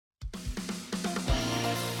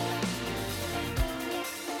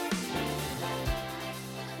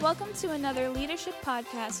Welcome to another leadership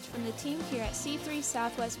podcast from the team here at C3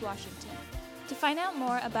 Southwest Washington. To find out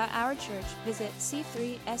more about our church, visit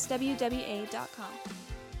c3swwa.com.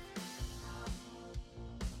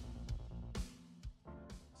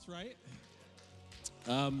 That's right.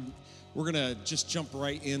 We're going to just jump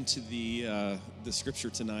right into the scripture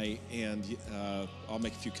tonight, and I'll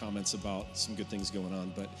make a few comments about some good things going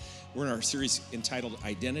on. But we're in our series entitled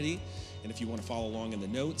Identity, and if you want to follow along in the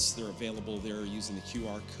notes, they're available there using the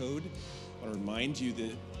QR code. I want to remind you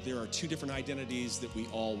that there are two different identities that we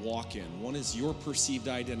all walk in. One is your perceived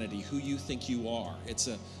identity, who you think you are. It's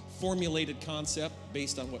a formulated concept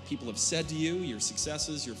based on what people have said to you, your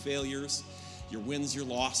successes, your failures, your wins, your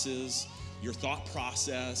losses, your thought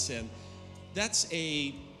process, and that's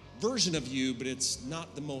a version of you, but it's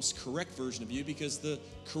not the most correct version of you, because the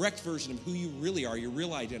correct version of who you really are, your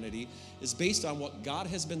real identity, is based on what God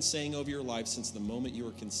has been saying over your life since the moment you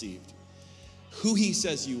were conceived. Who He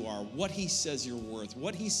says you are, what He says you're worth,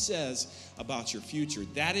 what He says about your future.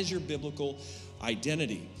 That is your biblical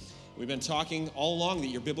identity. We've been talking all along that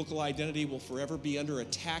your biblical identity will forever be under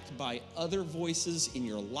attack by other voices in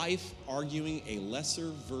your life arguing a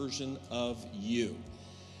lesser version of you.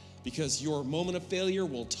 Because your moment of failure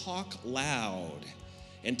will talk loud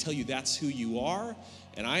and tell you that's who you are,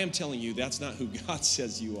 and I am telling you that's not who God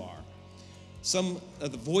says you are. Some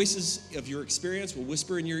of the voices of your experience will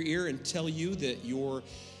whisper in your ear and tell you that you are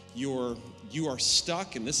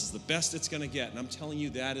stuck and this is the best it's going to get, and I'm telling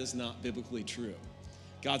you that is not biblically true.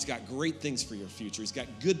 God's got great things for your future. He's got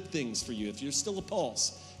good things for you. If you're still a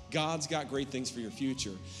pulse, God's got great things for your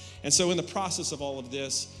future. And so in the process of all of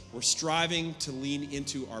this, we're striving to lean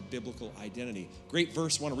into our biblical identity. Great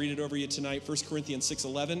verse, I want to read it over you tonight, 1 Corinthians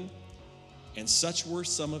 6:11. And such were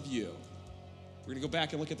some of you. We're going to go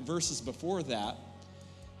back and look at the verses before that,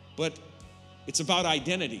 but it's about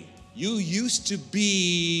identity. You used to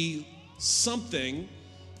be something,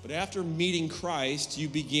 but after meeting Christ, you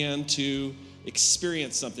began to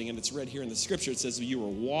experience something, and it's read here in the scripture. It says you were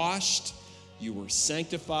washed, you were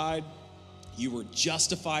sanctified, you were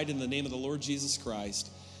justified in the name of the Lord Jesus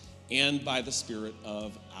Christ and by the Spirit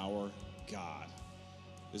of our God.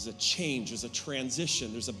 There's a change, there's a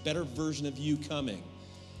transition, there's a better version of you coming.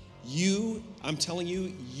 I'm telling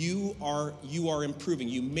you, you are improving.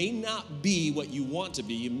 You may not be what you want to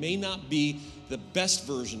be. You may not be the best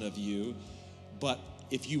version of you, but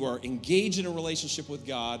if you are engaged in a relationship with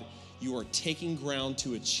God, you are taking ground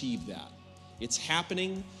to achieve that. It's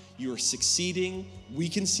happening. You are succeeding. We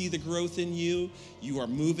can see the growth in you. You are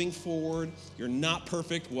moving forward. You're not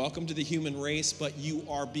perfect. Welcome to the human race, but you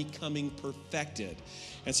are becoming perfected.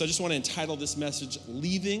 And so I just want to entitle this message,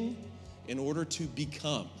 Leaving in Order to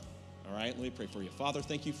Become. All right, let me pray for you. Father,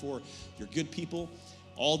 thank you for your good people,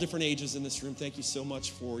 all different ages in this room. Thank you so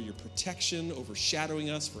much for your protection, overshadowing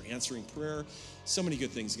us, for answering prayer. So many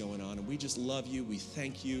good things going on, and we just love you. We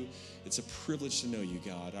thank you. It's a privilege to know you,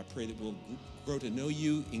 God. I pray that we'll grow to know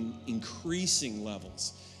you in increasing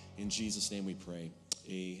levels. In Jesus' name we pray.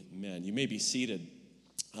 Amen. You may be seated.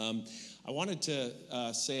 I wanted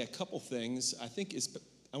to say a couple things. I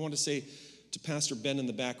want to say to Pastor Ben in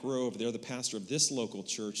the back row over there, the pastor of this local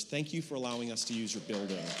church, thank you for allowing us to use your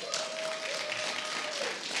building.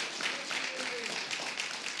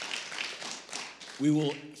 We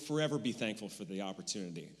will forever be thankful for the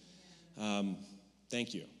opportunity.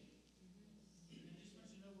 Thank you.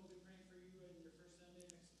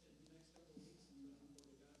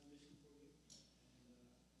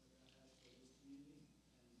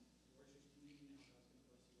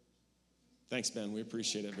 Thanks, Ben. We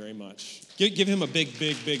appreciate it very much. Give him a big,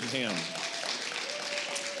 big, big hand.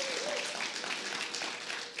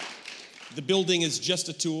 The building is just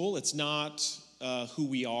a tool. It's not who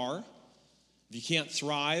we are. If you can't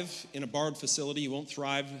thrive in a borrowed facility, you won't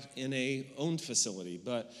thrive in a owned facility.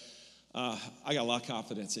 But I got a lot of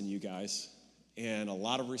confidence in you guys and a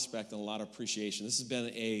lot of respect and a lot of appreciation. This has been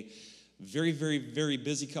a very, very, very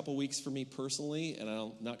busy couple weeks for me personally, and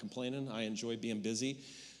I'm not complaining. I enjoy being busy.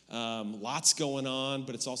 Lots going on,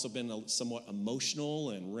 but it's also been somewhat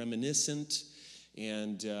emotional and reminiscent.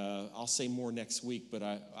 And I'll say more next week, but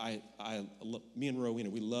me and Rowena,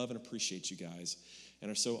 we love and appreciate you guys,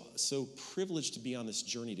 and are so privileged to be on this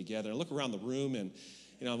journey together. I look around the room, and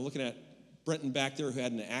I'm looking at Brenton back there, who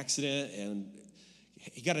had an accident, and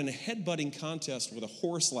he got in a headbutting contest with a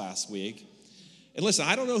horse last week. And listen,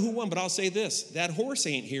 I don't know who won, but I'll say this: that horse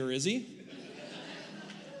ain't here, is he?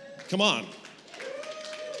 Come on.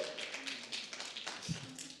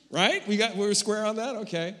 Right? We're square on that?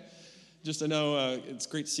 Okay. Just I know it's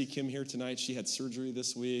great to see Kim here tonight. She had surgery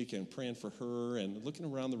this week, and praying for her and looking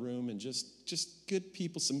around the room, and just good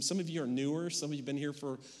people. Some of you are newer. Some of you have been here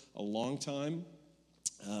for a long time.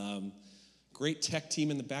 Great tech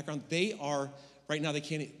team in the background. They are right now. They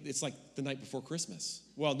can't. It's like the night before Christmas.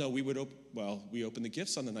 Well, no, we open the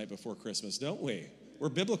gifts on the night before Christmas, don't we? We're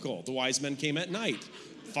biblical. The wise men came at night,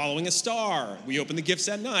 following a star. We open the gifts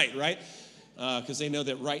at night, right? Because they know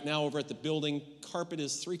that right now over at the building, carpet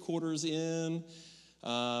is 3/4 in.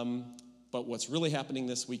 But what's really happening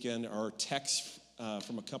this weekend are techs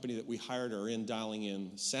from a company that we hired are dialing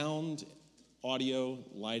in sound, audio,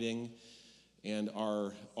 lighting, and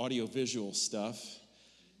our audio-visual stuff.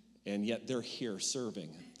 And yet they're here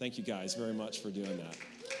serving. Thank you guys very much for doing that.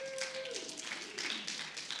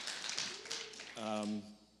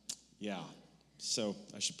 So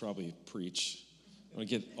I should probably preach. I'm going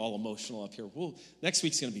to get all emotional up here. Well, next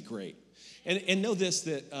week's going to be great. And know this,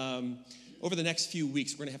 that over the next few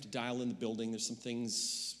weeks, we're going to have to dial in the building. There's some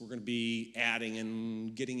things we're going to be adding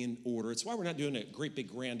and getting in order. It's why we're not doing a great big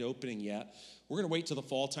grand opening yet. We're going to wait till the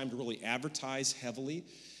fall time to really advertise heavily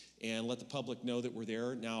and let the public know that we're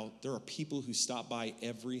there. Now, there are people who stop by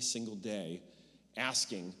every single day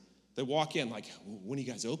asking. They walk in like, when are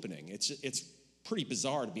you guys opening? It's pretty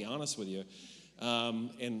bizarre, to be honest with you.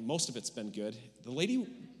 And most of it's been good. The lady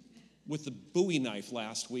with the Bowie knife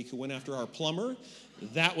last week who went after our plumber,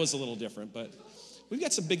 that was a little different. But we've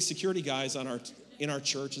got some big security guys in our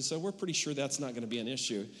church, and so we're pretty sure that's not going to be an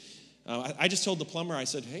issue. I just told the plumber, I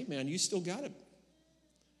said, hey, man, you still got it.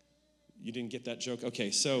 You didn't get that joke? Okay,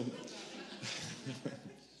 so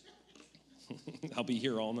I'll be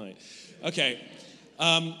here all night. Okay,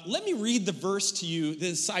 let me read the verse to you.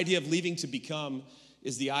 This idea of leaving to become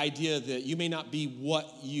is the idea that you may not be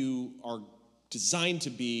what you are designed to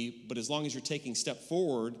be, but as long as you're taking a step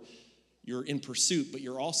forward, you're in pursuit, but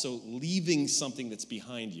you're also leaving something that's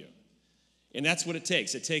behind you. And that's what it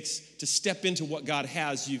takes. It takes to step into what God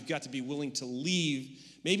has, you've got to be willing to leave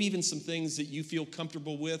maybe even some things that you feel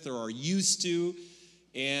comfortable with or are used to,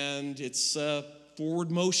 and it's forward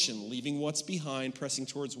motion, leaving what's behind, pressing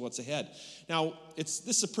towards what's ahead. Now, this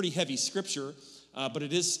is a pretty heavy scripture, but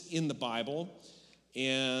it is in the Bible.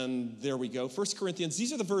 And there we go. 1 Corinthians,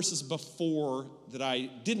 these are the verses before that I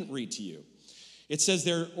didn't read to you. It says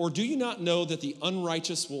there, or do you not know that the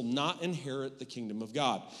unrighteous will not inherit the kingdom of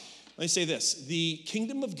God? Let me say this. The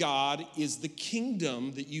kingdom of God is the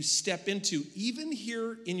kingdom that you step into even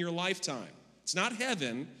here in your lifetime. It's not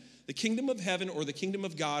heaven. The kingdom of heaven or the kingdom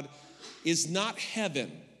of God is not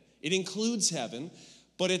heaven. It includes heaven,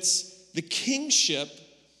 but it's the kingship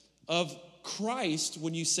of Christ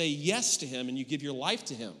when you say yes to him and you give your life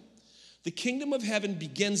to him. The kingdom of heaven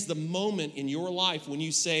begins the moment in your life when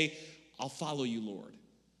you say, I'll follow you, Lord.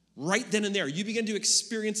 Right then and there, you begin to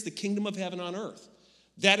experience the kingdom of heaven on earth.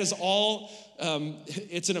 That is all,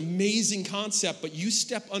 it's an amazing concept, but you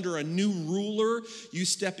step under a new ruler, you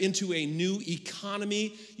step into a new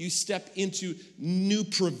economy, you step into new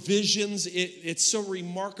provisions. It's so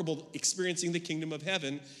remarkable experiencing the kingdom of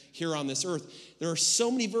heaven here on this earth. There are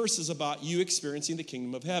so many verses about you experiencing the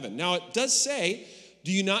kingdom of heaven. Now, it does say,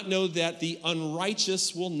 do you not know that the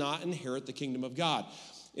unrighteous will not inherit the kingdom of God?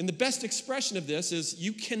 And the best expression of this is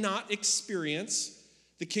you cannot experience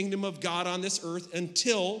the kingdom of God on this earth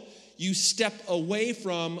until you step away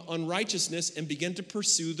from unrighteousness and begin to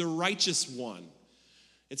pursue the righteous one.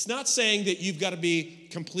 It's not saying that you've got to be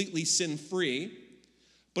completely sin-free,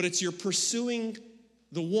 but it's you're pursuing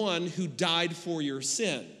the one who died for your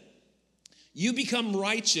sin. You become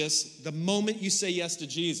righteous the moment you say yes to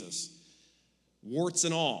Jesus, warts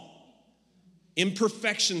and all.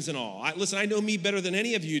 Imperfections and all. Listen, I know me better than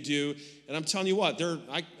any of you do, and I'm telling you what,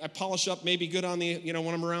 I polish up maybe good on the,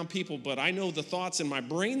 when I'm around people, but I know the thoughts in my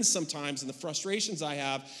brain sometimes and the frustrations I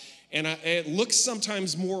have, and it looks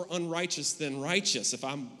sometimes more unrighteous than righteous if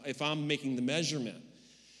I'm making the measurement.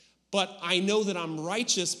 But I know that I'm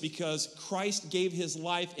righteous because Christ gave his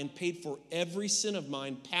life and paid for every sin of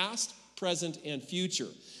mine, past, present, and future.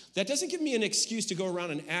 That doesn't give me an excuse to go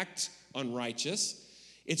around and act unrighteous.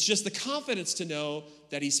 It's just the confidence to know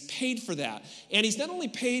that he's paid for that. And he's not only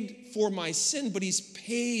paid for my sin, but he's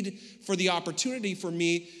paid for the opportunity for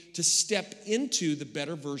me to step into the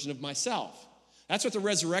better version of myself. That's what the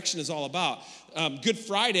resurrection is all about. Good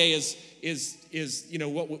Friday is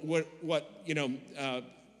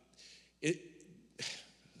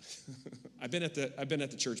I've been at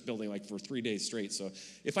the church building like for 3 days straight. So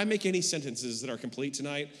if I make any sentences that are complete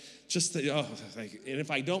tonight, and if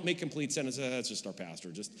I don't make complete sentences, that's just our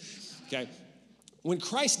pastor. Okay. When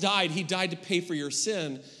Christ died, he died to pay for your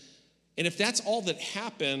sin. And if that's all that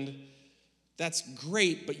happened, That's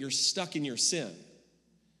great, but you're stuck in your sin.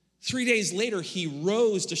 3 days later, he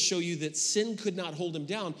rose to show you that sin could not hold him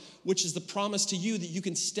down, which is the promise to you that you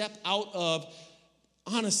can step out of,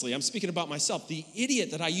 honestly, I'm speaking about myself, the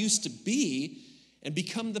idiot that I used to be, and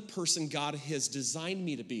become the person God has designed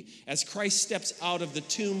me to be. As Christ steps out of the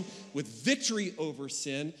tomb with victory over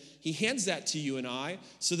sin, he hands that to you and I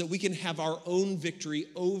so that we can have our own victory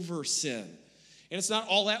over sin. And it's not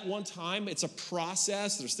all at one time. It's a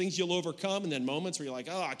process. There's things you'll overcome and then moments where you're like,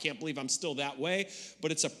 oh, I can't believe I'm still that way.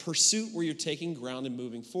 But it's a pursuit where you're taking ground and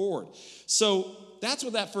moving forward. So that's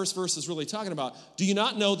what that first verse is really talking about. Do you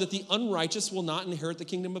not know that the unrighteous will not inherit the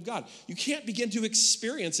kingdom of God? You can't begin to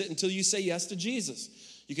experience it until you say yes to Jesus.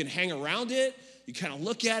 You can hang around it. You kind of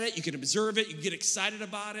look at it. You can observe it. You can get excited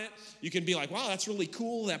about it. You can be like, wow, that's really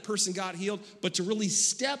cool. That person got healed. But to really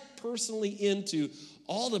step personally into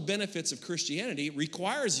all the benefits of Christianity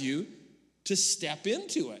requires you to step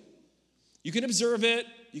into it. You can observe it,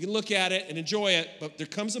 you can look at it and enjoy it, but there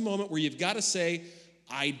comes a moment where you've got to say,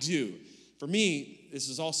 I do. For me, this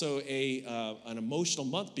is also an emotional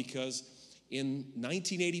month because in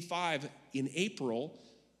 1985, in April,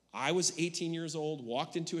 I was 18 years old,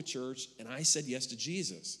 walked into a church, and I said yes to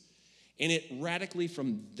Jesus. And it radically,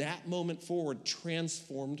 from that moment forward,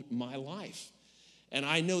 transformed my life. And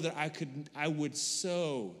I know that I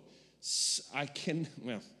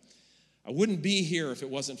wouldn't be here if it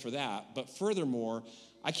wasn't for that. But furthermore,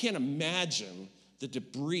 I can't imagine the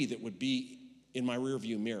debris that would be in my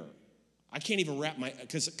rearview mirror. I can't even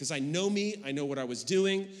because I know me, I know what I was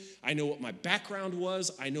doing, I know what my background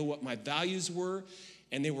was, I know what my values were,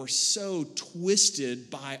 and they were so twisted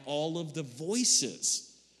by all of the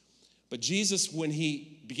voices. But Jesus, when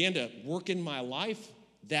he began to work in my life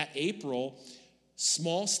that April,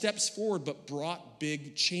 small steps forward, but brought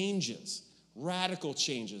big changes, radical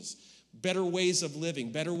changes, better ways of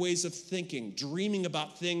living, better ways of thinking, dreaming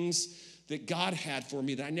about things that God had for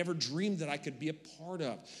me that I never dreamed that I could be a part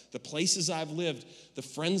of, the places I've lived, the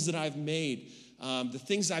friends that I've made, the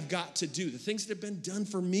things I've got to do, the things that have been done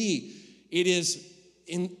for me. It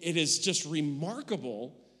is just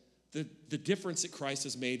remarkable the difference that Christ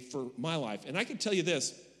has made for my life. And I can tell you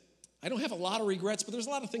this, I don't have a lot of regrets, but there's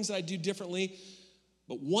a lot of things that I do differently.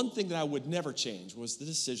 But one thing that I would never change was the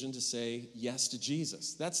decision to say yes to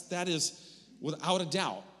Jesus. That is, without a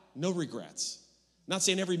doubt, no regrets. I'm not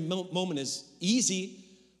saying every moment is easy,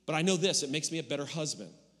 but I know this, it makes me a better husband.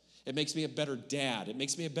 It makes me a better dad. It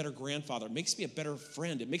makes me a better grandfather. It makes me a better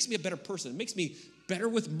friend. It makes me a better person. It makes me better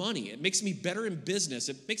with money. It makes me better in business.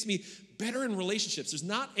 It makes me better in relationships.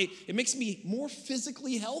 It makes me more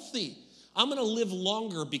physically healthy. I'm going to live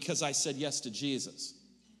longer because I said yes to Jesus.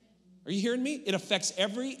 Are you hearing me? It affects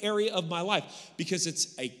every area of my life because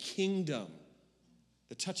it's a kingdom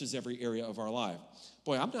that touches every area of our life.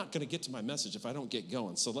 Boy, I'm not going to get to my message if I don't get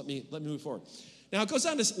going, so let me move forward. Now, it goes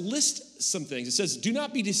on to list some things. It says, do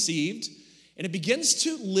not be deceived, and it begins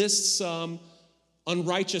to list some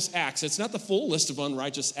unrighteous acts. It's not the full list of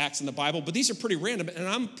unrighteous acts in the Bible, but these are pretty random, and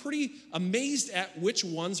I'm pretty amazed at which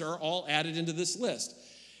ones are all added into this list.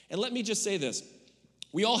 And let me just say this.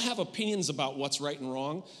 We all have opinions about what's right and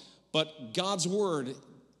wrong, but God's word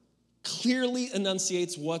clearly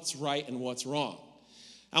enunciates what's right and what's wrong.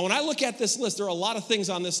 Now, when I look at this list, there are a lot of things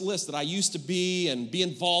on this list that I used to be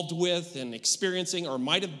involved with and experiencing or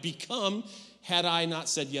might have become had I not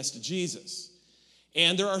said yes to Jesus.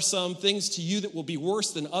 And there are some things to you that will be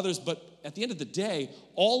worse than others, but at the end of the day,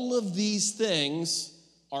 all of these things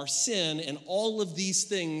are sin, and all of these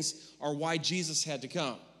things are why Jesus had to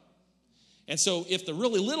come. And so if the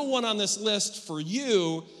really little one on this list for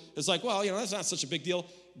you is like, well, that's not such a big deal,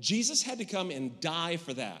 Jesus had to come and die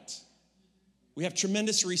for that. We have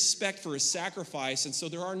tremendous respect for his sacrifice, and so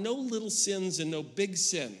there are no little sins and no big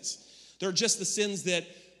sins. There are just the sins that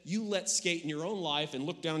you let skate in your own life and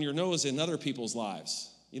look down your nose in other people's lives.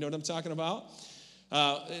 You know what I'm talking about?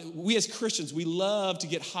 We as Christians, we love to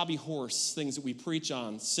get hobby horse things that we preach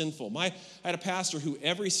on, sinful. I had a pastor who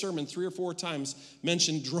every sermon 3 or 4 times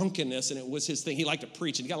mentioned drunkenness, and it was his thing. He liked to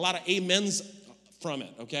preach, and he got a lot of amens from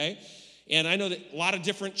it, okay? And I know that a lot of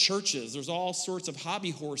different churches, there's all sorts of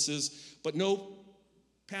hobby horses, but no,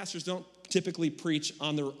 pastors don't typically preach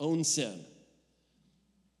on their own sin,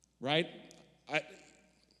 right?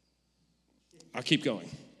 I'll keep going,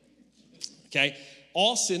 okay?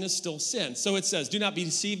 All sin is still sin. So it says, do not be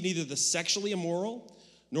deceived, neither the sexually immoral,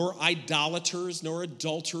 nor idolaters, nor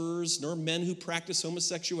adulterers, nor men who practice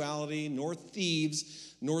homosexuality, nor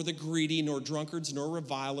thieves, nor the greedy, nor drunkards, nor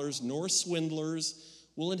revilers, nor swindlers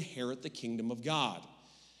will inherit the kingdom of God.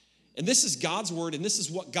 And this is God's word, and this is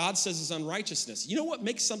what God says is unrighteousness. You know what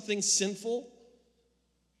makes something sinful?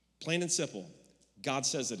 Plain and simple. God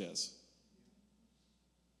says it is.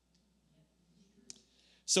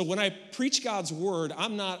 So when I preach God's word,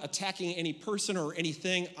 I'm not attacking any person or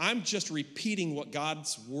anything. I'm just repeating what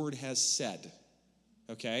God's word has said,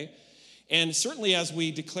 okay? And certainly as we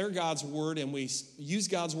declare God's word and we use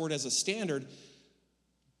God's word as a standard,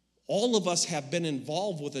 all of us have been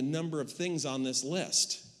involved with a number of things on this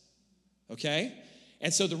list, okay?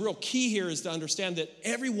 And so the real key here is to understand that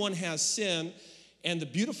everyone has sin, and the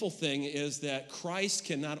beautiful thing is that Christ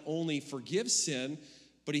can not only forgive sin,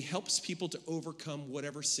 but he helps people to overcome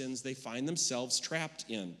whatever sins they find themselves trapped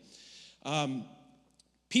in.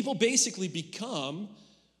 People basically become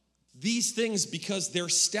these things because their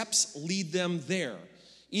steps lead them there.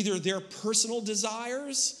 Either their personal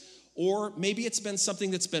desires, or maybe it's been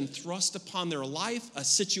something that's been thrust upon their life, a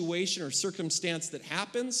situation or circumstance that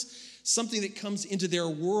happens, something that comes into their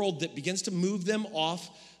world that begins to move them off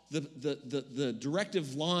the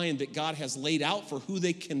directive line that God has laid out for who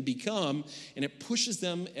they can become, and it pushes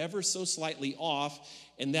them ever so slightly off,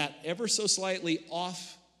 and that ever so slightly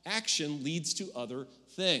off action leads to other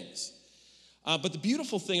things. But the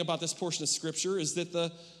beautiful thing about this portion of Scripture is that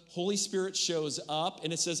the Holy Spirit shows up,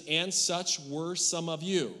 and it says, and such were some of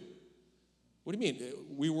you. What do you mean?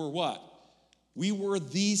 We were what? We were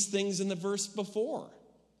these things in the verse before.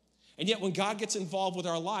 And yet when God gets involved with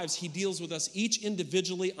our lives, he deals with us each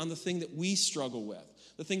individually on the thing that we struggle with,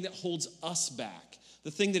 the thing that holds us back, the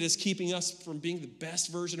thing that is keeping us from being the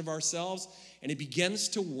best version of ourselves, and he begins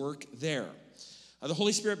to work there. The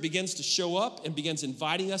Holy Spirit begins to show up and begins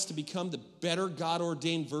inviting us to become the better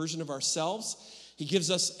God-ordained version of ourselves. He gives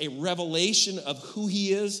us a revelation of who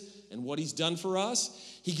he is and what he's done for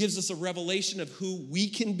us. He gives us a revelation of who we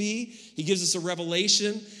can be. He gives us a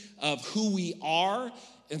revelation of who we are.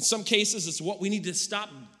 In some cases, it's what we need to stop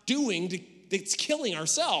doing that's killing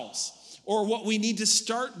ourselves, or what we need to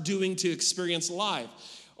start doing to experience life,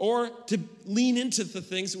 or to lean into the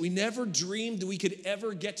things that we never dreamed we could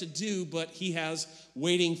ever get to do, but he has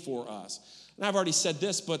waiting for us. And I've already said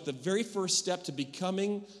this, but the very first step to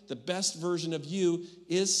becoming the best version of you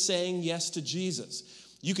is saying yes to Jesus.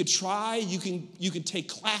 You could try, you can take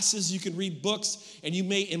classes, you can read books, and you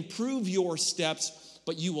may improve your steps,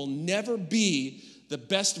 but you will never be the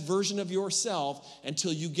best version of yourself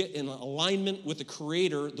until you get in alignment with the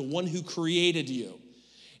Creator, the one who created you.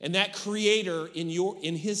 And that Creator,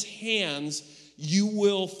 in his hands, you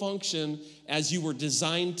will function as you were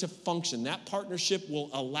designed to function. That partnership will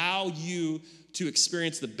allow you to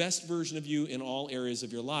experience the best version of you in all areas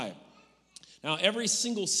of your life. Now, every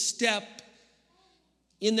single step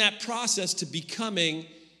in that process to becoming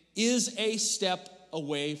is a step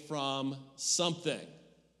away from something.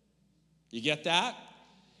 You get that?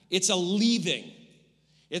 It's a leaving.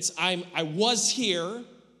 It's I was here,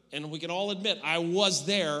 and we can all admit I was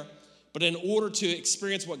there, but in order to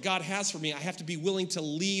experience what God has for me, I have to be willing to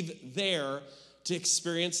leave there to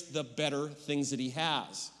experience the better things that he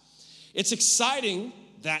has. It's exciting,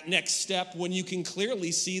 that next step, when you can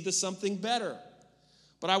clearly see the something better.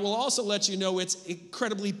 But I will also let you know it's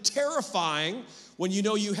incredibly terrifying when you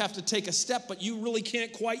know you have to take a step, but you really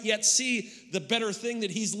can't quite yet see the better thing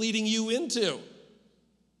that he's leading you into.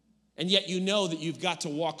 And yet you know that you've got to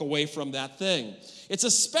walk away from that thing. It's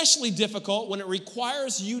especially difficult when it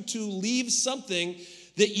requires you to leave something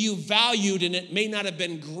that you valued, and it may not have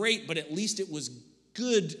been great, but at least it was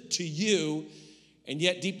good to you. And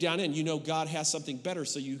yet deep down in, you know God has something better,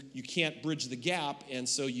 so you can't bridge the gap, and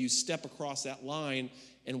so you step across that line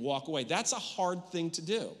and walk away. That's a hard thing to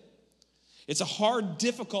do. It's a hard,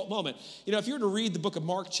 difficult moment. You know, if you were to read the book of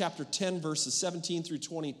Mark chapter 10, verses 17 through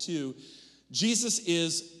 22, Jesus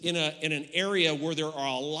is in an area where there are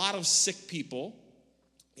a lot of sick people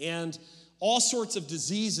and all sorts of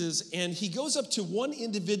diseases, and he goes up to one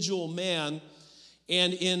individual man,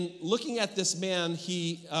 and in looking at this man,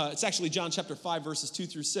 it's actually John chapter 5, verses 2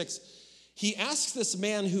 through 6, he asks this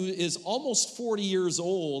man who is almost 40 years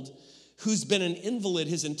old, who's been an invalid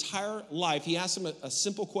his entire life, he asks him a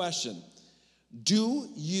simple question: do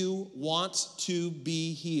you want to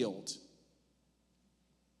be healed?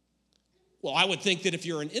 Well, I would think that if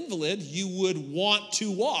you're an invalid, you would want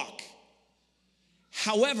to walk.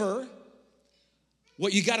 However,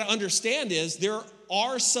 what you got to understand is there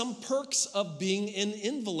are some perks of being an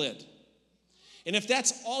invalid. And if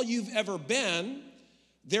that's all you've ever been,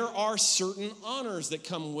 there are certain honors that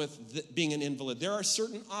come with being an invalid. There are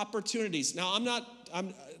certain opportunities. Now,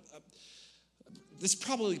 this is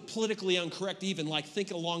probably politically incorrect even, like think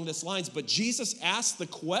along this lines, but Jesus asked the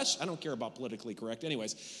question, I don't care about politically correct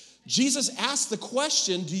anyways. Jesus asked the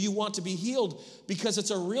question, do you want to be healed? Because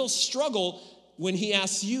it's a real struggle when he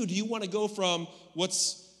asks you, do you want to go from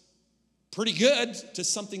what's pretty good to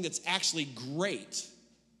something that's actually great?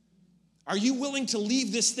 Are you willing to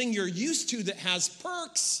leave this thing you're used to that has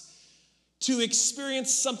perks to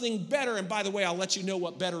experience something better? And by the way, I'll let you know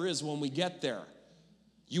what better is when we get there.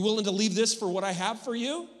 You willing to leave this for what I have for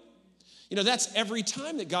you? You know, that's every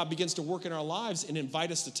time that God begins to work in our lives and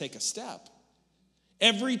invite us to take a step.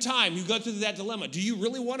 Every time you go through that dilemma, do you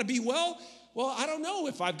really want to be well? Well, I don't know.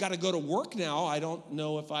 If I've got to go to work now, I don't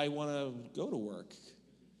know if I want to go to work.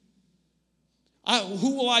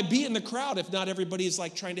 Who will I be in the crowd if not everybody is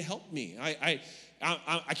like trying to help me? I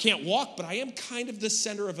can't walk, but I am kind of the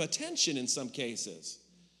center of attention in some cases.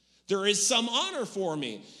 There is some honor for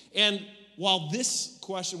me. And while this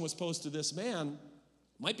question was posed to this man,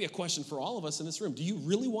 it might be a question for all of us in this room. Do you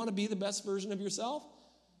really want to be the best version of yourself?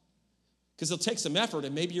 Because it'll take some effort,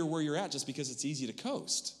 and maybe you're where you're at just because it's easy to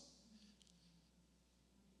coast.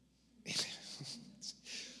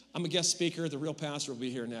 I'm a guest speaker. The real pastor will be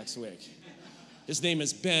here next week. His name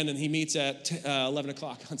is Ben, and he meets at 11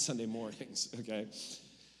 o'clock on Sunday mornings, okay?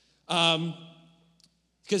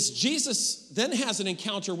 Because Jesus then has an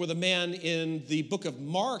encounter with a man in the book of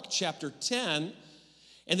Mark, chapter 10,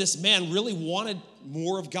 and this man really wanted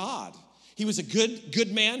more of God. He was a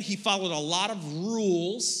good man. He followed a lot of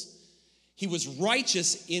rules. He was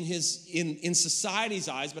righteous in society's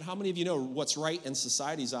eyes, but how many of you know what's right in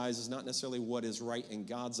society's eyes is not necessarily what is right in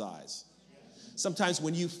God's eyes? Sometimes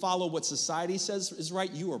when you follow what society says is right,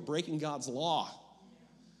 you are breaking God's law.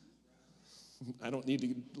 I don't need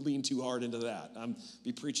to lean too hard into that. I'm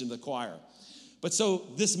be preaching to the choir. But so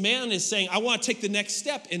this man is saying, I want to take the next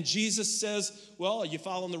step. And Jesus says, well, are you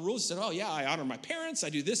following the rules? He said, oh, yeah, I honor my parents. I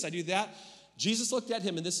do this, I do that. Jesus looked at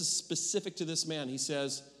him, and this is specific to this man. He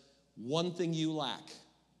says, one thing you lack.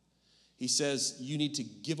 He says, you need to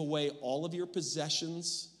give away all of your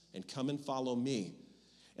possessions and come and follow me.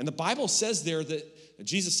 And the Bible says there that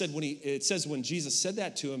Jesus said when Jesus said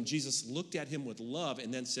that to him, Jesus looked at him with love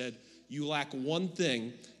and then said, you lack one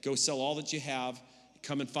thing, go sell all that you have,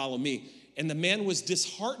 come and follow me. And the man was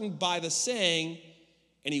disheartened by the saying,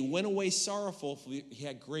 and he went away sorrowful, for he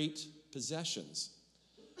had great possessions.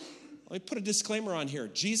 Let me put a disclaimer on here.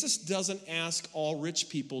 Jesus doesn't ask all rich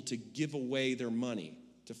people to give away their money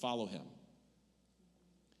to follow him.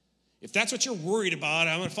 If that's what you're worried about,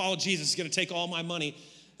 I'm going to follow Jesus, he's going to take all my money.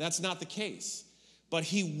 That's not the case. But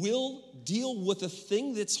he will deal with the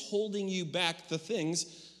thing that's holding you back, the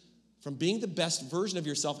things from being the best version of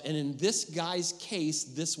yourself. And in this guy's case,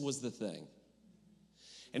 this was the thing.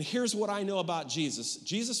 And here's what I know about Jesus.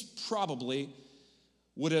 Jesus probably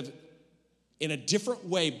would have, in a different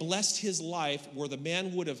way, blessed his life where the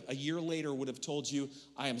man would have, a year later, would have told you,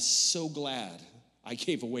 I am so glad I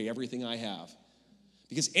gave away everything I have.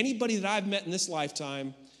 Because anybody that I've met in this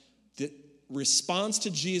lifetime that responds to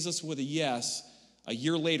Jesus with a yes, a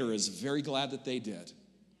year later is very glad that they did.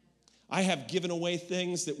 I have given away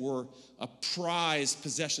things that were a prized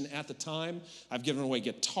possession at the time. I've given away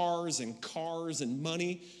guitars and cars and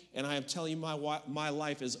money, and I am telling you, my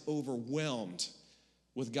life is overwhelmed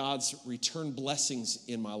with God's return blessings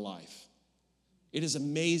in my life. It is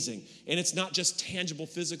amazing. And it's not just tangible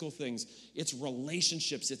physical things. It's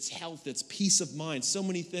relationships, it's health, it's peace of mind, so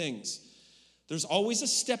many things. There's always a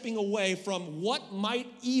stepping away from what might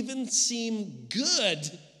even seem good,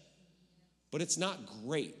 but it's not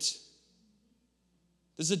great.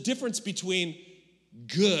 There's a difference between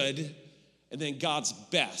good and then God's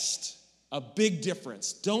best. A big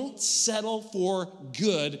difference. Don't settle for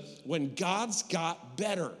good when God's got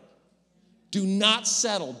better. Do not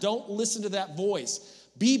settle. Don't listen to that voice.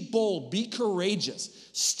 Be bold. Be courageous.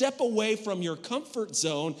 Step away from your comfort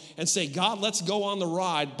zone and say, God, let's go on the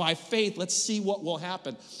ride. By faith, let's see what will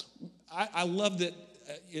happen. I love that.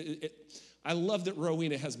 I love that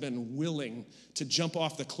Rowena has been willing to jump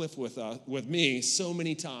off the cliff with me so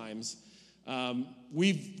many times.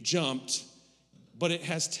 We've jumped, but it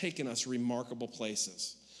has taken us remarkable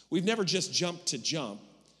places. We've never just jumped to jump.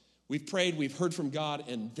 We've prayed, we've heard from God,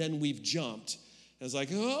 and then we've jumped. And it's like,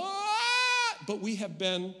 but we have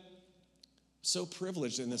been so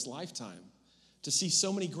privileged in this lifetime to see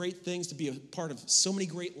so many great things, to be a part of so many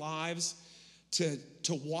great lives, to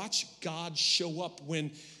watch God show up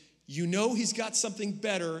when you know he's got something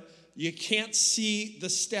better. You can't see the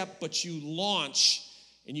step, but you launch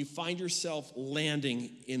and you find yourself landing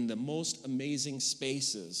in the most amazing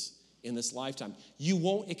spaces in this lifetime. You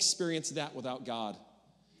won't experience that without God.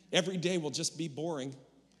 Every day will just be boring,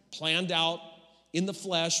 planned out in the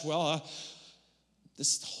flesh. Well,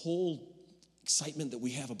 this whole excitement that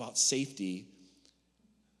we have about safety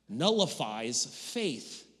nullifies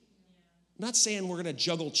faith. I'm not saying we're going to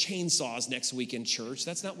juggle chainsaws next week in church.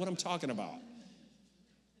 That's not what I'm talking about.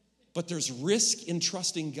 But there's risk in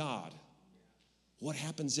trusting God. What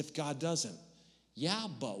happens if God doesn't? Yeah,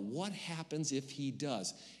 but what happens if he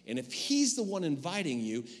does? And if he's the one inviting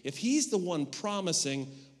you, if he's the one promising,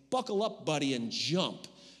 buckle up, buddy, and jump,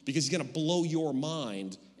 because he's going to blow your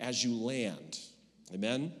mind as you land.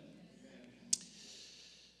 Amen?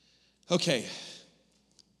 Okay.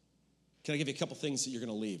 Can I give you a couple things that you're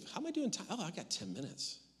going to leave? How am I doing time? Oh, I got 10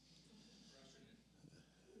 minutes.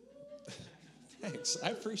 Thanks. I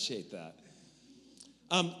appreciate that.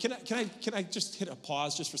 Can I just hit a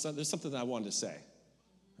pause just for something? There's something that I wanted to say.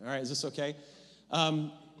 All right, is this okay?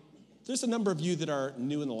 There's a number of you that are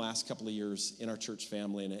new in the last couple of years in our church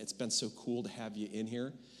family, and it's been so cool to have you in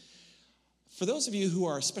here. For those of you who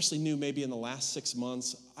are especially new, maybe in the last 6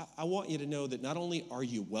 months, I want you to know that not only are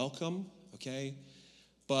you welcome, okay,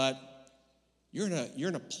 but you're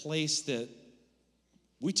in a place that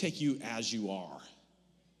we take you as you are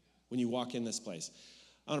when you walk in this place.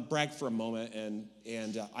 I want to brag for a moment,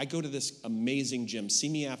 and I go to this amazing gym. See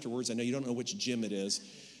me afterwards. I know you don't know which gym it is,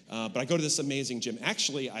 but I go to this amazing gym.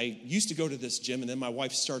 Actually, I used to go to this gym, and then my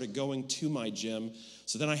wife started going to my gym,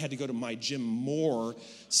 so then I had to go to my gym more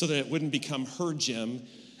so that it wouldn't become her gym,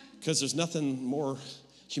 because there's nothing more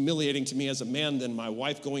humiliating to me as a man than my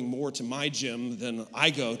wife going more to my gym than I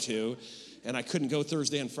go to. And I couldn't go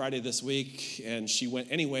Thursday and Friday this week, and she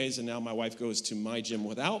went anyways, and now my wife goes to my gym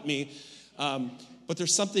without me. But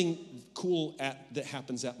there's something cool that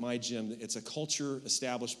happens at my gym. It's a culture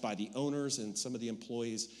established by the owners and some of the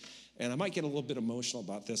employees. And I might get a little bit emotional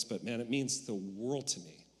about this, but man, it means the world to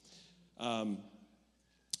me.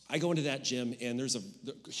 I go into that gym, and there's a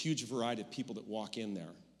huge variety of people that walk in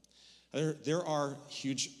there. There are a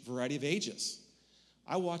huge variety of ages.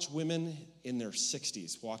 I watch women in their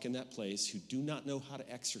 60s walk in that place who do not know how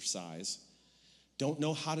to exercise, don't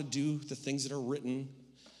know how to do the things that are written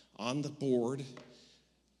on the board,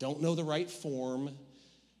 don't know the right form,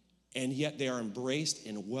 and yet they are embraced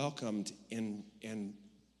and welcomed and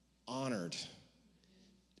honored.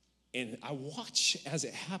 And I watch as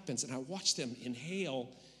it happens, and I watch them inhale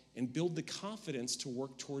and build the confidence to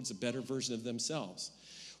work towards a better version of themselves.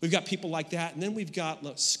 We've got people like that, and then we've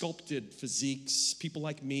got sculpted physiques, people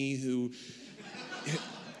like me who,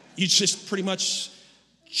 you just pretty much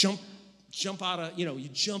jump out of,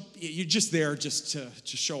 you're just there just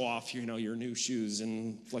to show off, your new shoes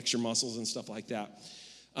and flex your muscles and stuff like that.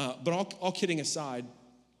 But all kidding aside,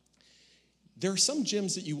 there are some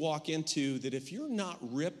gyms that you walk into that if you're not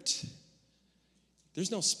ripped, there's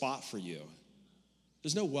no spot for you.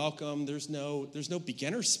 There's no welcome, there's no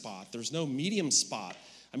beginner spot, there's no medium spot.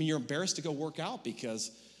 I mean, you're embarrassed to go work out because,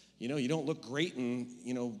 you don't look great in,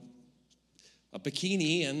 a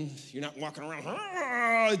bikini, and you're not walking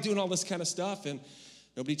around doing all this kind of stuff, and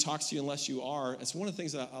nobody talks to you unless you are. It's one of the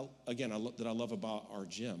things that I love about our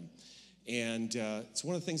gym, and it's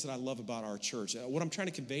one of the things that I love about our church. What I'm trying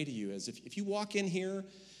to convey to you is if you walk in here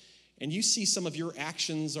and you see some of your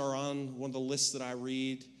actions are on one of the lists that I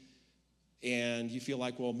read, and you feel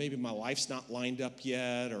like, well, maybe my life's not lined up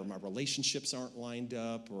yet, or my relationships aren't lined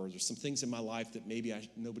up, or there's some things in my life that maybe I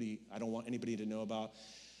don't want anybody to know about.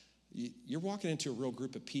 You're walking into a real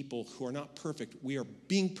group of people who are not perfect. We are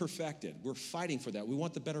being perfected. We're fighting for that. We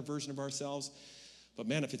want the better version of ourselves. But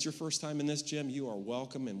man, if it's your first time in this gym, you are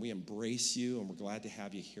welcome, and we embrace you, and we're glad to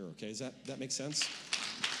have you here, okay? Does that make sense?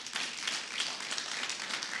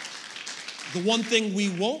 The one thing we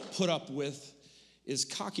won't put up with is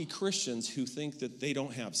cocky Christians who think that they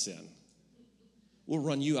don't have sin. We'll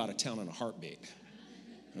run you out of town in a heartbeat,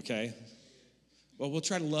 okay? Well, we'll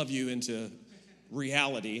try to love you into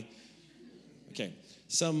reality. Okay,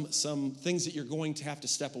 some things that you're going to have to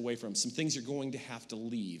step away from, some things you're going to have to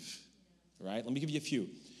leave, all right? Let me give you a few.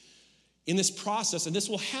 In this process, and this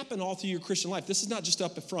will happen all through your Christian life, this is not just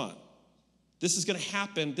up at front. This is going to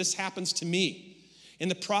happen. This happens to me. In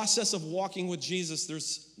the process of walking with Jesus,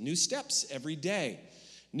 there's new steps every day,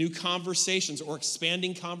 new conversations or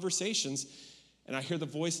expanding conversations, and I hear the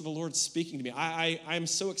voice of the Lord speaking to me. I am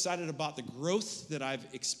so excited about the growth that I've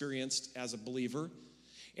experienced as a believer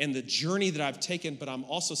and the journey that I've taken, but I'm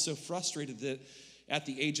also so frustrated that at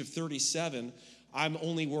the age of 37, I'm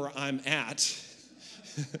only where I'm at.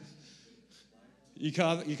 You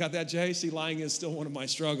got that, Jay? See, lying is still one of my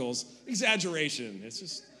struggles. Exaggeration. It's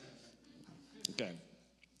just, okay.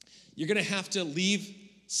 You're going to have to leave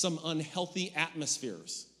some unhealthy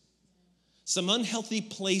atmospheres, some unhealthy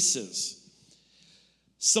places,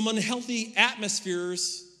 some unhealthy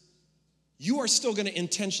atmospheres you are still going to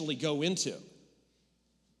intentionally go into.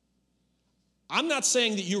 I'm not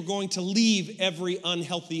saying that you're going to leave every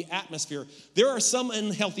unhealthy atmosphere. There are some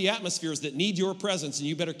unhealthy atmospheres that need your presence, and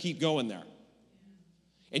you better keep going there.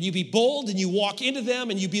 And you be bold and you walk into them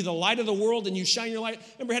and you be the light of the world and you shine your light. I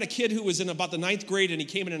remember I had a kid who was in about the 9th grade and he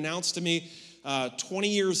came and announced to me 20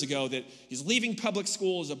 years ago that he's leaving public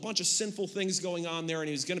school. There's a bunch of sinful things going on there and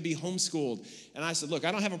he was going to be homeschooled. And I said, look,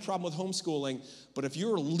 I don't have a problem with homeschooling, but if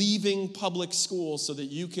you're leaving public school so that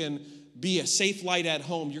you can be a safe light at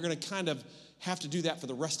home, you're going to kind of have to do that for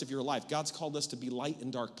the rest of your life. God's called us to be light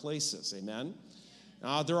in dark places. Amen?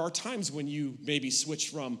 There are times when you maybe switch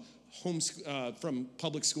from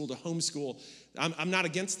public school to homeschool. I'm not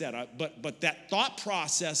against that, but that thought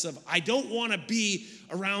process of I don't want to be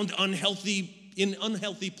around in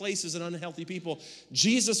unhealthy places and unhealthy people.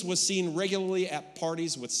 Jesus was seen regularly at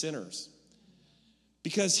parties with sinners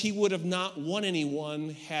because he would have not won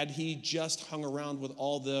anyone had he just hung around with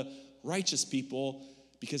all the righteous people,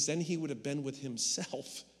 because then he would have been with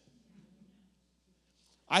himself.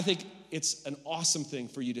 I think it's an awesome thing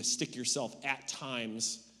for you to stick yourself at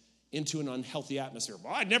times into an unhealthy atmosphere.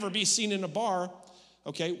 Well, I'd never be seen in a bar.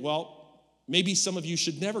 Okay, well, maybe some of you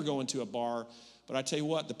should never go into a bar, but I tell you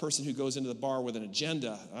what, the person who goes into the bar with an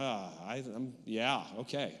agenda,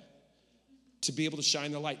 okay. To be able to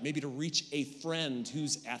shine the light, maybe to reach a friend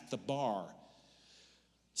who's at the bar.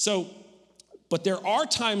 But there are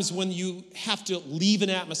times when you have to leave an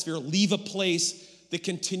atmosphere, leave a place that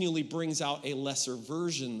continually brings out a lesser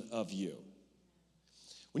version of you.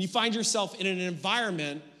 When you find yourself in an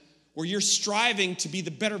environment where you're striving to be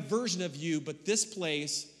the better version of you, but this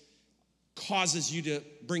place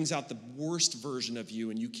brings out the worst version of you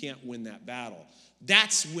and you can't win that battle.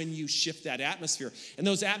 That's when you shift that atmosphere. And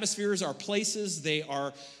those atmospheres are places, they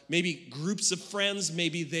are maybe groups of friends,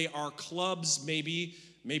 maybe they are clubs, maybe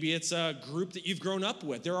it's a group that you've grown up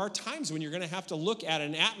with. There are times when you're going to have to look at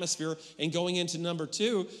an atmosphere, and going into number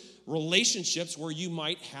 2, relationships where you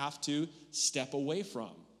might have to step away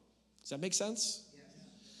from. Does that make sense?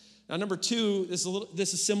 Now, number 2,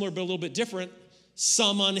 this is similar but a little bit different.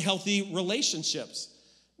 Some unhealthy relationships.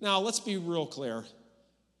 Now, let's be real clear.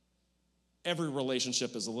 Every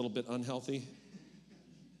relationship is a little bit unhealthy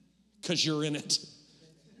because you're in it.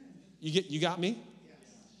 You got me?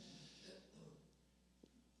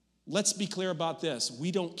 Let's be clear about this.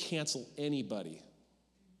 We don't cancel anybody.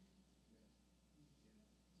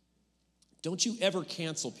 Don't you ever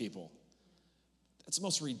cancel people. That's the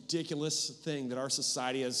most ridiculous thing that our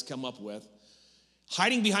society has come up with.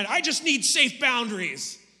 Hiding behind, I just need safe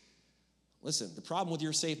boundaries. Listen, the problem with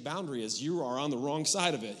your safe boundary is you are on the wrong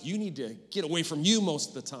side of it. You need to get away from you most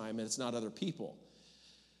of the time, and it's not other people.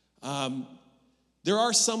 There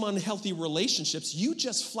are some unhealthy relationships you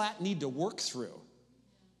just flat need to work through.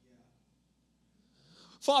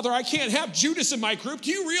 Father, I can't have Judas in my group.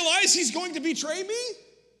 Do you realize he's going to betray me?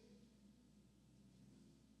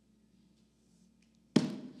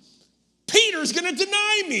 Peter's going to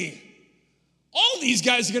deny me. All these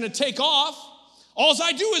guys are going to take off. All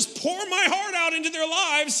I do is pour my heart out into their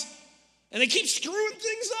lives, and they keep screwing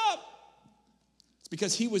things up. It's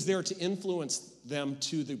because he was there to influence them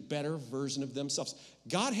to the better version of themselves.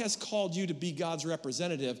 God has called you to be God's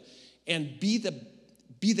representative and be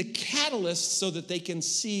the catalyst so that they can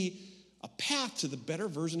see a path to the better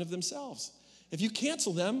version of themselves. If you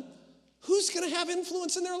cancel them, who's going to have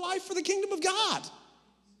influence in their life for the kingdom of God?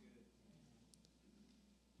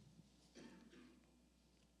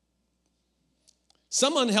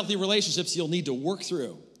 Some unhealthy relationships you'll need to work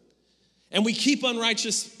through. And we keep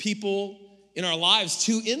unrighteous people in our lives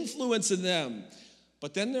to influence them.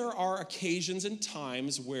 But then there are occasions and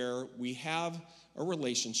times where we have a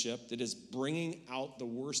relationship that is bringing out the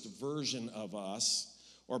worst version of us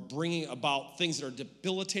or bringing about things that are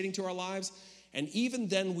debilitating to our lives. And even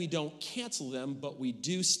then we don't cancel them, but we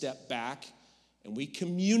do step back and we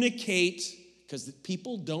communicate, because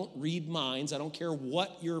people don't read minds. I don't care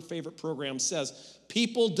what your favorite program says.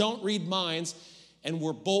 People don't read minds. And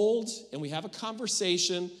we're bold and we have a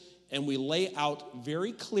conversation and we lay out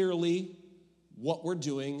very clearly what we're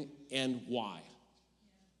doing and why.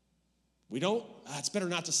 We don't, it's better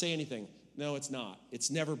not to say anything. No, it's not. It's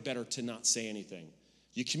never better to not say anything.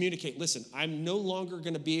 You communicate, listen, I'm no longer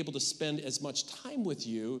going to be able to spend as much time with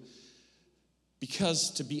you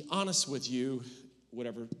because, to be honest with you,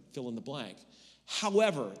 whatever, fill in the blank.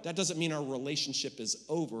 However, that doesn't mean our relationship is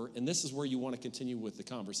over, and this is where you want to continue with the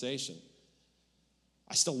conversation.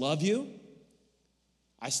 I still love you.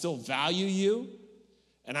 I still value you,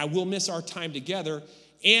 and I will miss our time together.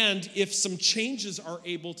 And if some changes are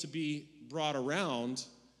able to be brought around,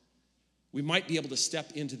 we might be able to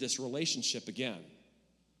step into this relationship again.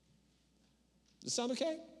 Does that sound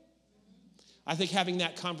okay? I think having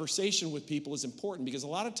that conversation with people is important because a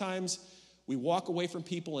lot of times we walk away from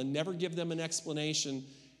people and never give them an explanation,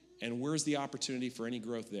 And where's the opportunity for any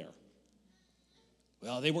growth there?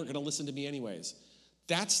 Well, they weren't going to listen to me anyways.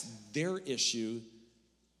 That's their issue.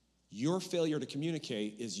 Your failure to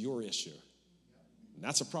communicate is your issue. And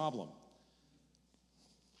that's a problem.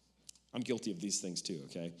 I'm guilty of these things too,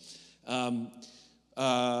 okay?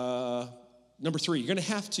 Number 3, you're going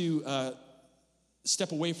to have to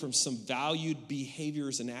step away from some valued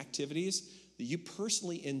behaviors and activities that you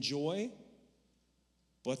personally enjoy,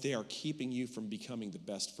 but they are keeping you from becoming the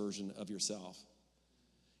best version of yourself.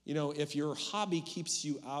 You know, if your hobby keeps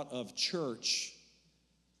you out of church,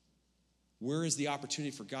 where is the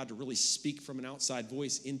opportunity for God to really speak from an outside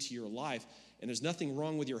voice into your life? And there's nothing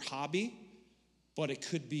wrong with your hobby, but it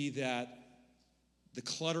could be that the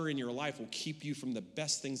clutter in your life will keep you from the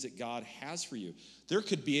best things that God has for you. There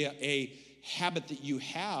could be a habit that you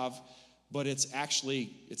have, but it's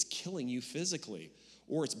killing you physically,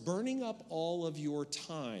 or it's burning up all of your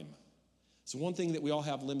time. So one thing that we all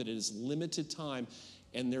have limited is limited time,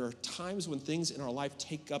 and there are times when things in our life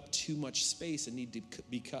take up too much space and need to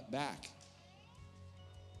be cut back.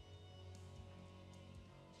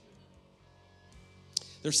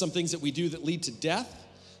 There's some things that we do that lead to death.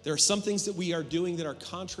 There are some things that we are doing that are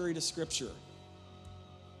contrary to Scripture.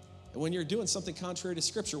 And when you're doing something contrary to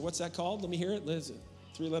Scripture, what's that called? Let me hear it. It's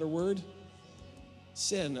a 3-letter word.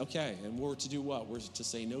 Sin, okay. And we're to do what? We're to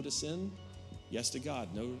say no to sin, yes to God.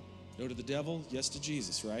 No to the devil, yes to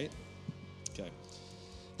Jesus, right? Okay.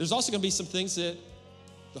 There's also going to be some things that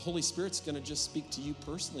the Holy Spirit's going to just speak to you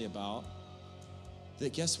personally about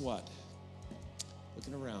that, guess what?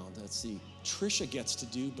 Looking around, let's see. Trisha gets to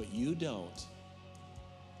do, but you don't.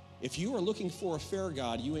 If you are looking for a fair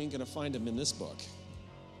God, you ain't going to find him in this book.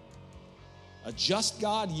 A just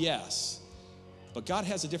God, yes. But God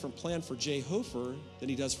has a different plan for Jay Hofer than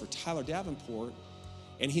he does for Tyler Davenport.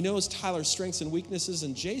 And he knows Tyler's strengths and weaknesses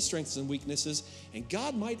and Jay's strengths and weaknesses. And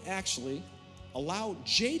God might actually allow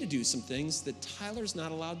Jay to do some things that Tyler's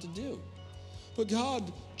not allowed to do. But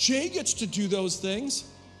God, Jay gets to do those things.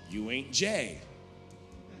 You ain't Jay.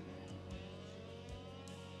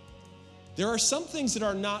 There are some things that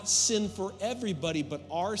are not sin for everybody, but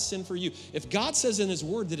are sin for you. If God says in his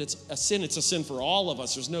word that it's a sin for all of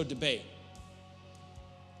us. There's no debate.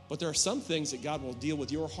 But there are some things that God will deal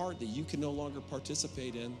with your heart that you can no longer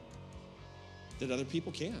participate in that other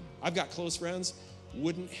people can. I've got close friends,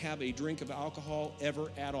 wouldn't have a drink of alcohol ever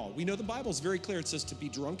at all. We know the Bible's very clear. It says to be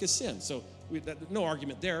drunk is sin. So no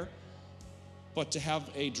argument there. But to have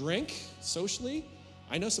a drink socially,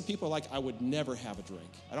 I know some people are like, I would never have a drink.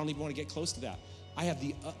 I don't even want to get close to that. I have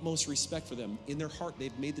the utmost respect for them. In their heart,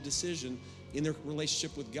 they've made the decision in their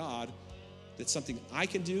relationship with God that something I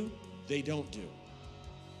can do, they don't do.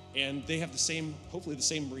 And they have hopefully the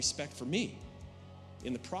same respect for me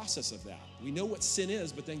in the process of that. We know what sin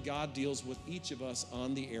is, but then God deals with each of us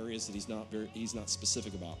on the areas that he's not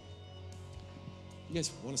specific about. You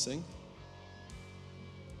guys want to sing?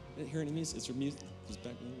 I didn't hear any music. Is there music?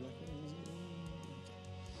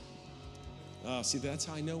 See, that's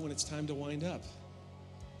how I know when it's time to wind up.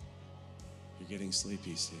 You're getting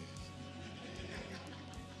sleepy, Steve.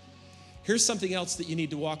 Here's something else that you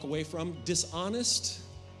need to walk away from. Dishonoring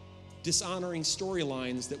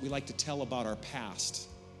storylines that we like to tell about our past.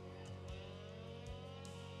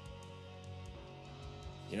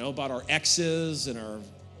 You know, about our exes and our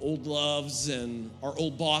old loves and our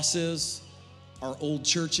old bosses, our old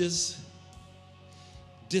churches.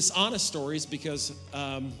 Dishonest stories because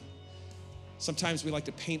sometimes we like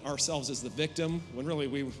to paint ourselves as the victim when really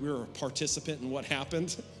we were a participant in what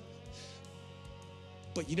happened.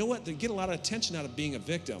 But you know what? They get a lot of attention out of being a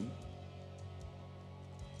victim.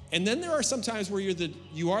 And then there are some times where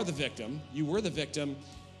you are the victim, you were the victim,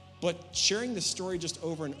 but sharing the story just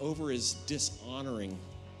over and over is dishonoring.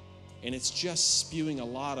 And it's just spewing a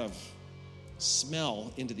lot of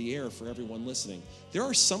smell into the air for everyone listening. There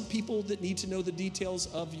are some people that need to know the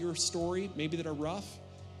details of your story, maybe that are rough,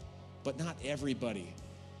 but not everybody.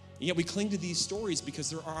 And yet we cling to these stories because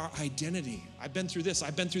they're our identity. I've been through this,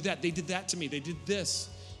 I've been through that, they did that to me, they did this.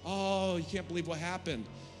 Oh, you can't believe what happened.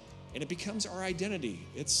 And it becomes our identity.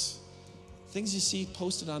 It's things you see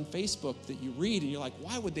posted on Facebook that you read and you're like,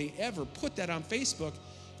 why would they ever put that on Facebook?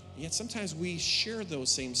 And yet sometimes we share those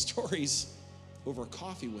same stories over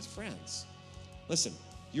coffee with friends. Listen,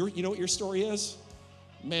 you know what your story is?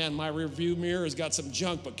 Man, my rearview mirror has got some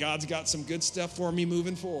junk, but God's got some good stuff for me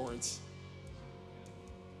moving forwards.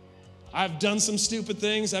 I've done some stupid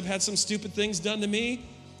things. I've had some stupid things done to me.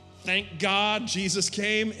 Thank God Jesus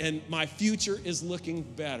came and my future is looking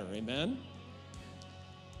better. Amen?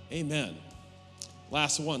 Amen.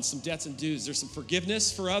 Last one, some debts and dues. There's some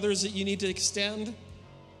forgiveness for others that you need to extend.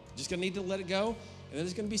 Just gonna need to let it go. And then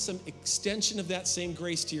there's going to be some extension of that same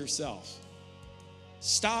grace to yourself.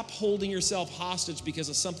 Stop holding yourself hostage because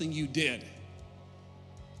of something you did.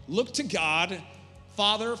 Look to God,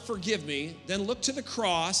 Father, forgive me. Then look to the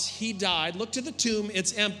cross, he died. Look to the tomb,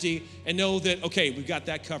 it's empty. And know that, okay, we've got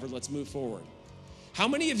that covered. Let's move forward. How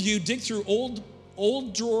many of you dig through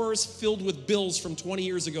old drawers filled with bills from 20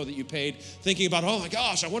 years ago that you paid, thinking about, oh my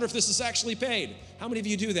gosh, I wonder if this is actually paid? How many of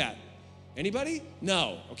you do that? Anybody?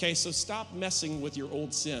 No. Okay, so stop messing with your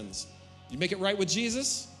old sins. You make it right with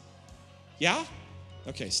Jesus? Yeah?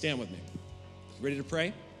 Okay, stand with me. Ready to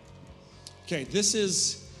pray? Okay, this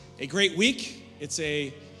is a great week. It's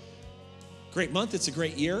a great month. It's a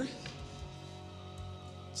great year.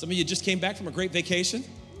 Some of you just came back from a great vacation.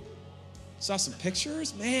 Saw some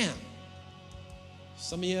pictures. Man,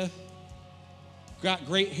 some of you got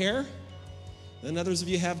great hair. Then others of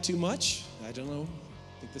you have too much. I don't know.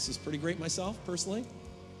 I think this is pretty great myself, personally.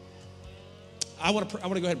 I want to go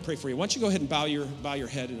ahead and pray for you. Why don't you go ahead and bow your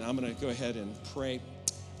head, and I'm going to go ahead and pray.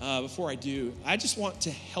 Before I do, I just want to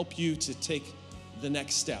help you to take the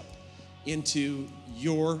next step into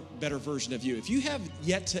your better version of you. If you have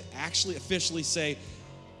yet to actually officially say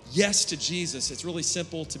yes to Jesus, it's really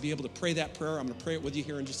simple to be able to pray that prayer. I'm going to pray it with you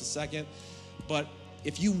here in just a second. But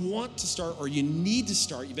if you want to start or you need to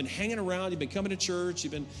start, you've been hanging around, you've been coming to church,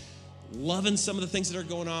 you've been loving some of the things that are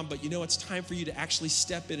going on, but you know it's time for you to actually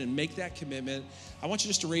step in and make that commitment. I want you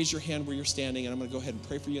just to raise your hand where you're standing, and I'm going to go ahead and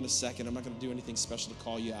pray for you in a second. I'm not going to do anything special to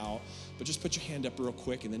call you out, but just put your hand up real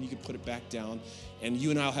quick, and then you can put it back down, and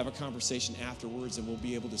you and I will have a conversation afterwards, and we'll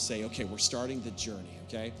be able to say, okay, we're starting the journey,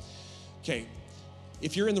 okay? Okay,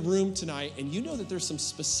 if you're in the room tonight, and you know that there's some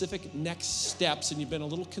specific next steps, and you've been a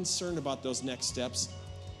little concerned about those next steps,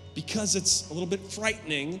 because it's a little bit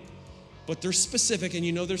frightening, but they're specific, and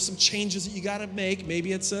you know there's some changes that you got to make.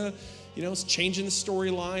 Maybe it's it's changing the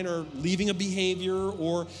storyline or leaving a behavior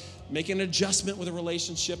or making an adjustment with a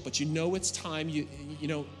relationship, but you know it's time. You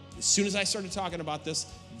know, as soon as I started talking about this,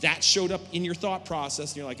 that showed up in your thought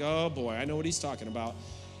process, and you're like, oh boy, I know what he's talking about.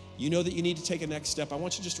 You know that you need to take a next step. I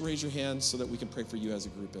want you just to raise your hand so that we can pray for you as a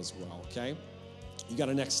group as well, okay? You got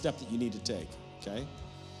a next step that you need to take, okay?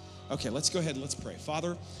 Okay, let's go ahead and let's pray.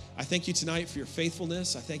 Father, I thank you tonight for your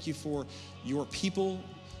faithfulness. I thank you for your people.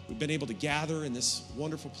 We've been able to gather in this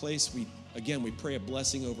wonderful place. We pray a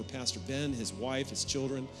blessing over Pastor Ben, his wife, his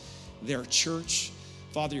children, their church.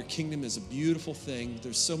 Father, your kingdom is a beautiful thing.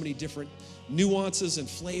 There's so many different nuances and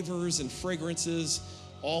flavors and fragrances,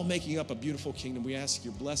 all making up a beautiful kingdom. We ask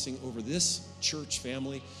your blessing over this church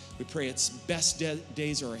family. We pray its best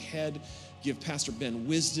days are ahead. Give Pastor Ben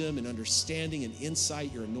wisdom and understanding and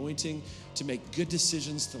insight, your anointing to make good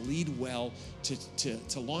decisions, to lead well,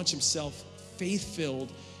 to launch himself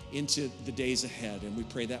faith-filled into the days ahead. And we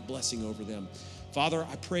pray that blessing over them. Father,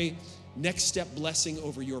 I pray next step blessing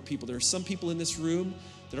over your people. There are some people in this room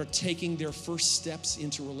that are taking their first steps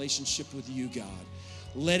into relationship with you, God.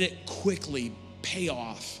 Let it quickly pay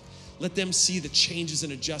off. Let them see the changes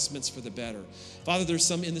and adjustments for the better. Father, there's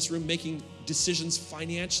some in this room making decisions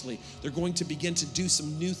financially. They're going to begin to do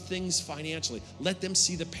some new things financially. Let them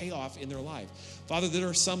see the payoff in their life. Father, there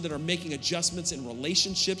are some that are making adjustments in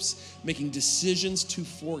relationships, making decisions to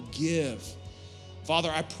forgive. Father,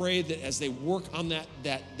 I pray that as they work on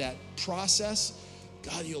that process,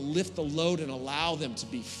 God, you'll lift the load and allow them to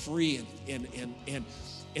be free and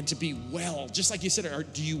to be well. Just like you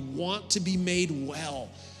said, do you want to be made well?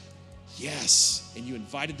 Yes, and you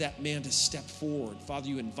invited that man to step forward. Father,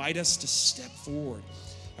 you invite us to step forward.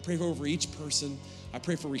 I pray over each person. I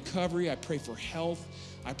pray for recovery. I pray for health.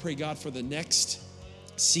 I pray, God, for the next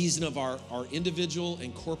season of our individual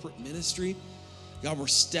and corporate ministry. God, we're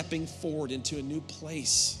stepping forward into a new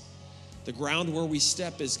place. The ground where we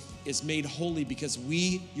step is made holy because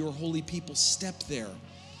we, your holy people, step there.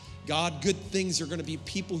 God, good things are going to be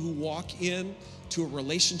people who walk in to a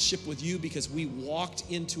relationship with you because we walked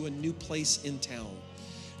into a new place in town.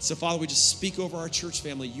 So, Father, we just speak over our church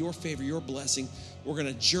family, your favor, your blessing. We're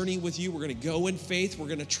going to journey with you. We're going to go in faith. We're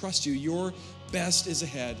going to trust you. Your best is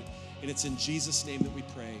ahead. And it's in Jesus' name that we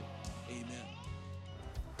pray. Amen.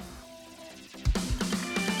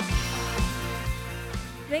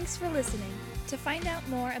 Thanks for listening. To find out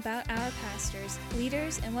more about our pastors,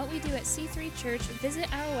 leaders, and what we do at C3 Church, visit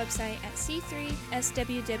our website at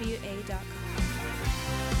c3swwa.com.